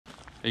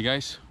Hey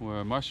guys,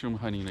 we're mushroom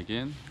hunting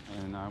again,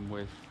 and I'm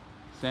with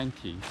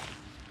Santi.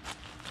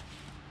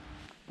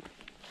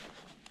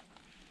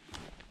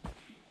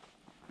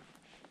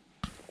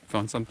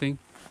 Found something?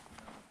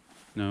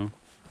 No?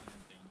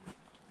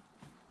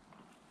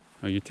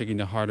 Oh, you're taking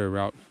the harder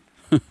route.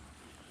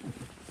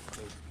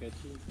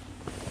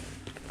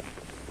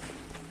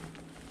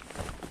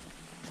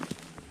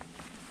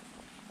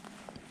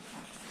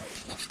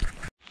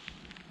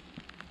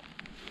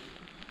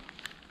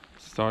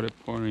 Started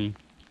pouring.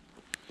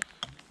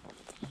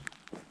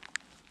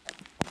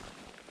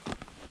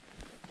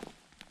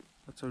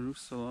 That's a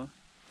russula.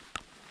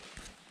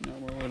 Not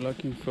what we're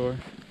looking for.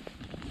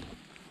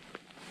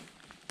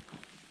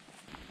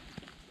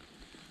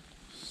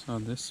 Saw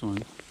this one.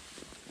 I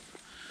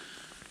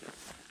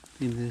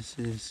think this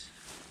is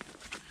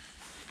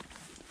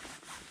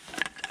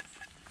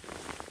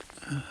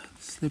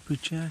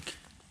slipperjack.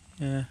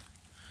 Yeah.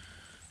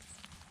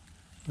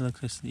 It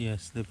looks like, yeah,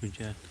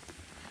 slipperjack.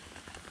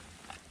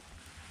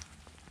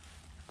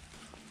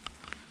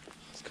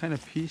 It's kind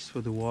of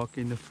peaceful to walk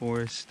in the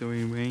forest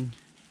during rain.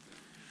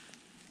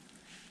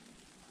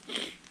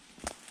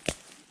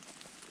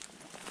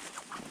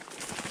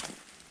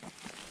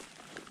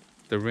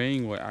 The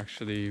rain will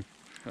actually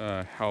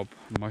help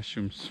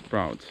mushrooms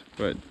sprout,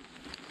 but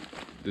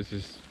this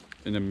is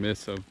in the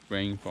midst of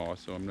rainfall,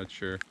 so I'm not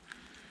sure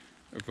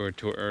if we're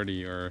too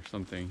early or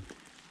something.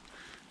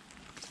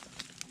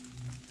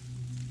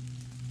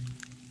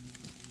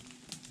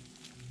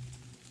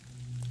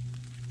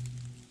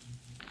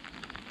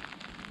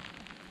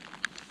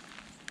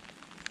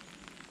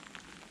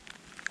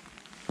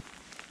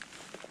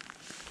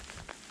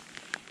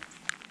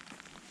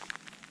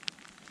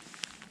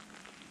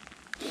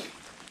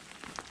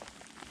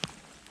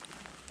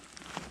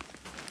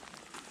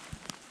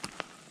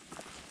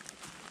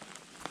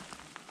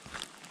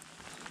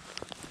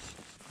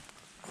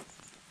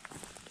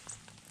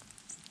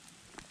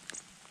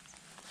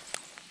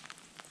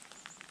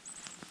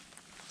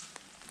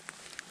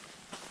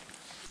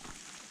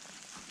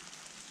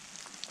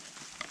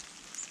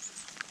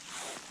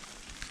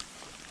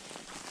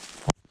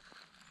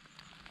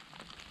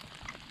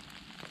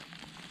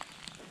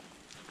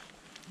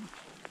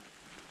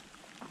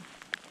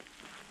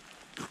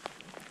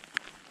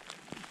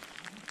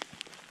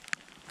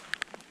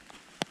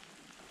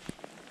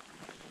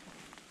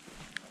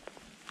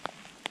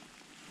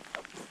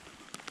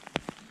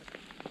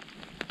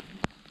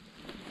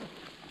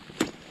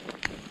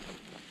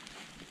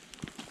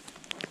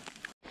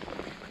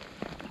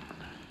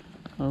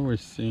 Oh, we're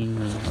seeing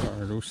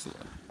a russula.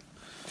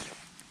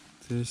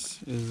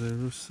 This is a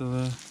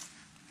russula.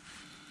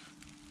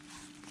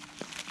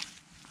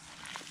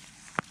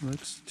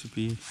 Looks to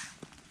be,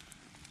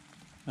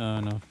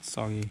 no,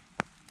 soggy.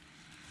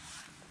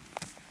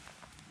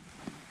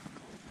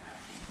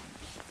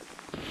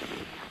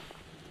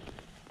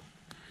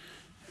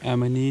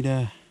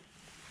 Amanita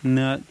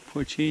nut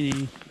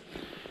porcini.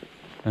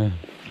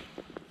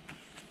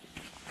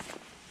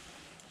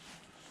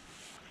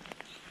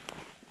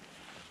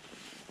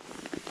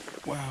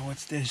 Wow,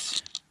 what's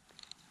this?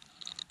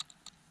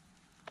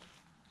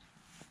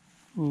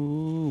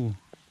 Ooh.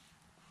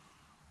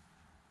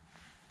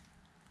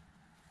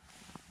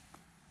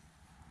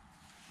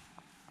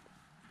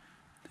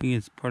 I think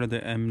it's part of the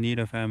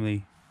Amanita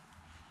family.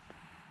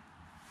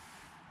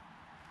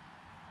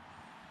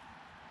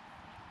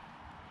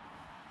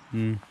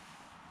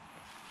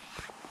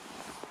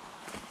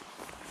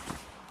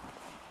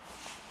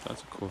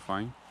 That's a cool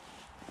find.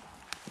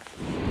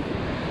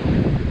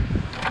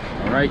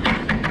 Alright,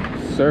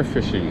 surf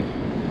fishing.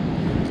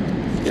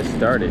 Let's get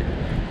started.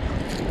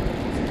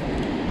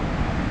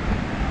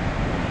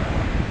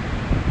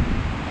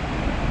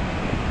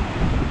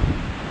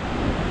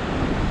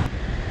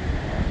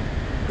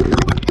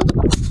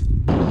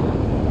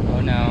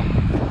 Oh no.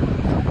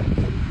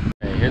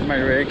 Okay, here's my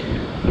rig.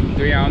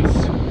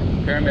 3-ounce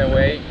pyramid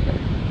weight,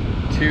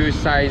 2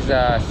 size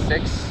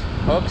 6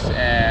 hooks,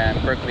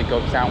 and Berkeley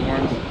goat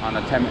soundworms on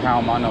a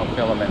 10-pound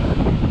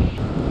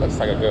monofilament. Looks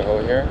like a good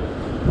hole here.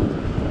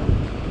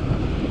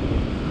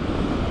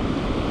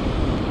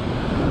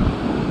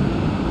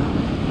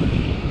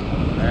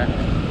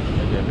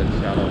 Maybe a bit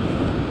shallow.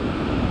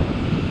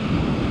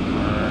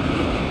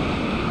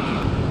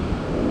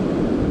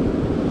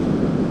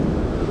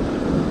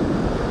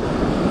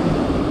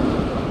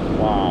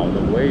 Wow,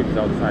 the waves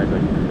outside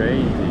are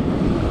crazy.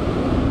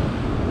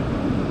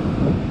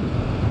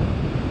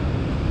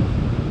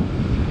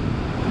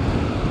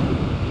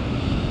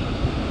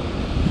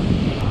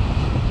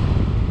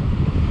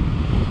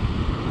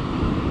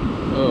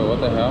 Oh, what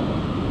the hell?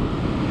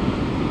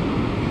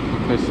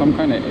 There's some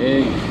kind of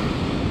egg.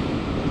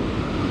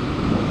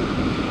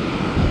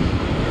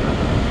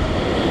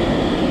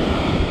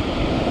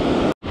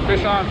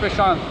 Fish on, fish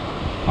on.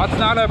 That's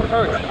not a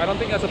perch. I don't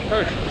think that's a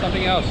perch. It's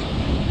something else.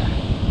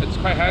 It's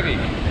quite heavy.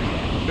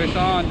 Fish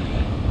on.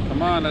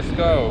 Come on, let's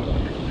go.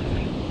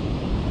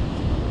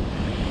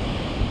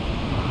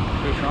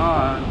 Fish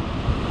on.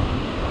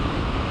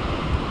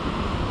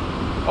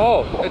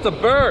 Oh, it's a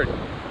bird.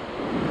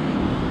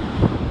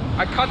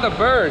 I caught the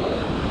bird.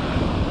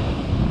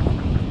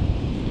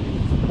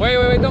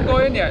 Wait, don't go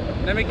in yet.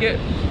 Let me get.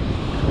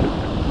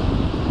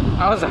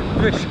 I was a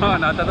fish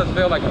on. I thought this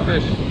felt like a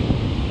fish.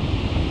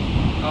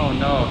 Oh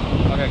no.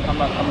 Okay, come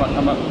up.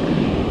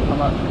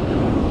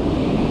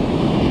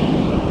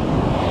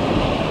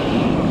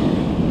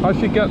 How'd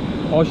she get?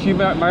 Oh, she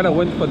might have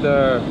went for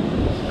the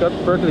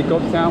Berkeley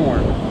goat sandworm.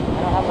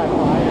 I don't have my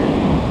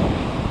pliers.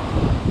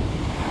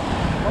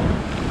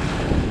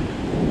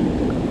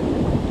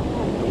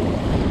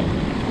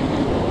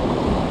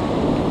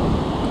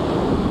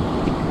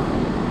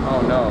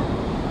 Oh no.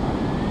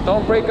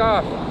 Don't break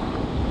off.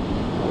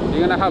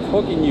 You're gonna have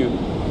hook in you.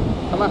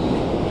 Come on.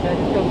 Can I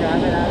just go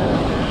grab it out of it?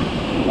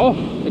 Oh,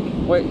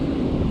 wait.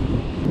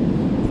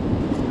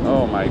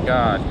 Oh my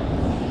God.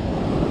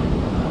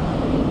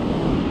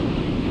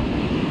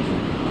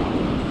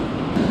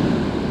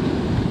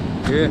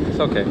 Yeah, it's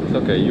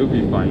okay, you'll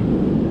be fine.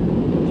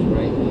 It's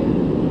right here.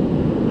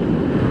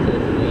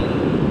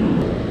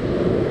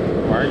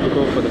 Why did you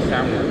go for the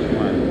salmon? Come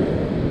on.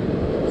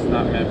 It's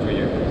not meant for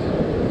you.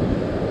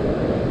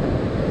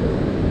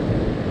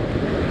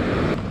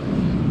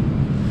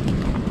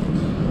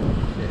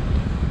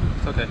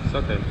 It's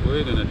okay.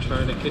 We're gonna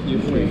try to get you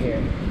free.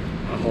 Here.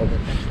 I'll hold it.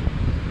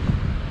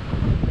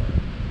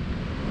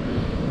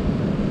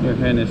 Your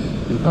hand is...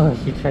 Oh,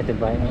 she tried to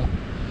bite me.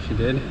 She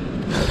did?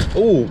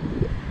 Oh!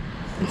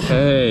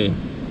 Hey!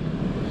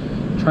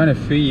 Trying to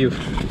free you.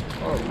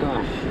 Oh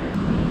gosh.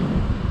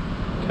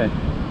 Okay.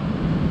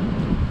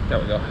 There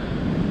we go.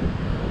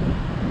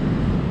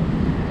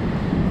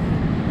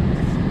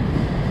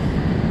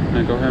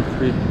 Now go ahead and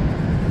free.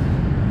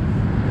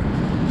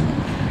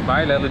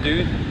 Bye, little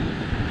dude.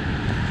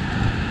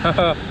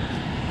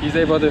 He's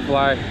able to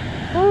fly.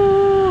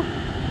 Woo.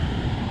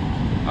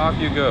 Off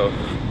you go.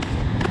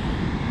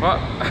 Well,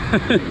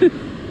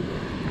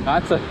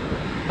 that's a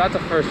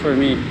first for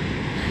me.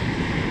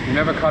 You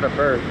never caught a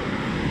bird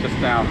just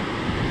now.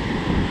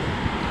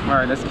 All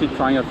right, let's keep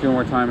trying a few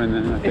more times and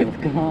then I think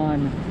It's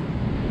gone.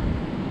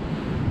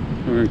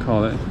 we're gonna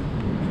call it.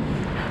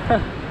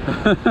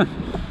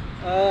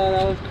 Oh,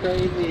 that was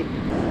crazy.